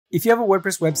If you have a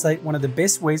WordPress website, one of the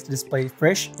best ways to display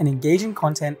fresh and engaging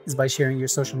content is by sharing your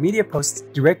social media posts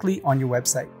directly on your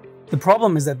website. The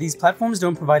problem is that these platforms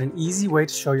don't provide an easy way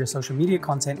to show your social media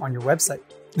content on your website.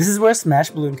 This is where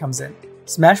Smashballoon comes in.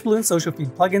 Smashballoon social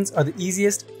feed plugins are the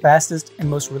easiest, fastest, and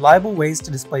most reliable ways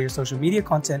to display your social media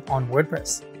content on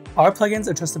WordPress. Our plugins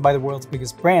are trusted by the world's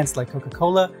biggest brands like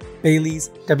Coca-Cola, Bailey's,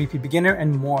 WP Beginner,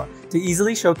 and more to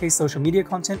easily showcase social media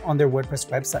content on their WordPress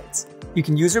websites. You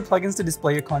can use your plugins to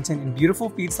display your content in beautiful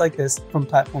feeds like this from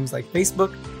platforms like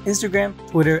Facebook, Instagram,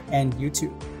 Twitter, and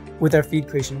YouTube. With our feed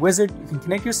creation wizard, you can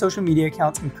connect your social media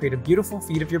accounts and create a beautiful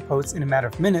feed of your posts in a matter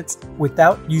of minutes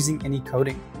without using any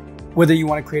coding. Whether you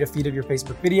want to create a feed of your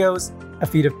Facebook videos, a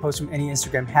feed of posts from any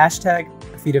Instagram hashtag,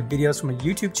 a feed of videos from a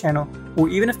YouTube channel, or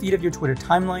even a feed of your Twitter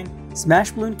timeline,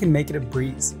 Smashballoon can make it a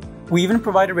breeze. We even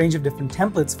provide a range of different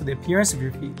templates for the appearance of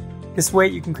your feed. This way,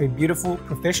 you can create beautiful,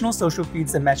 professional social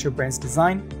feeds that match your brand's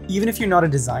design, even if you're not a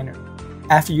designer.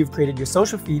 After you've created your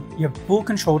social feed, you have full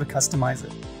control to customize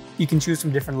it. You can choose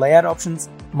from different layout options,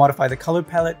 modify the color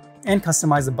palette, and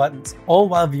customize the buttons, all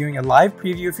while viewing a live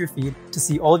preview of your feed to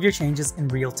see all of your changes in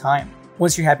real time.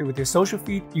 Once you're happy with your social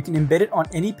feed, you can embed it on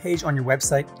any page on your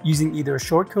website using either a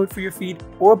shortcode for your feed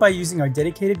or by using our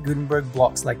dedicated Gutenberg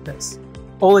blocks like this.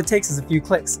 All it takes is a few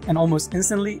clicks, and almost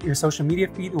instantly, your social media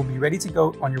feed will be ready to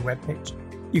go on your webpage.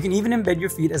 You can even embed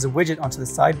your feed as a widget onto the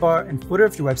sidebar and footer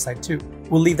of your website too.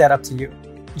 We'll leave that up to you.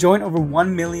 Join over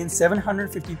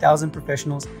 1,750,000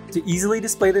 professionals to easily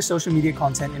display their social media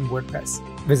content in WordPress.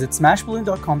 Visit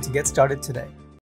smashballoon.com to get started today.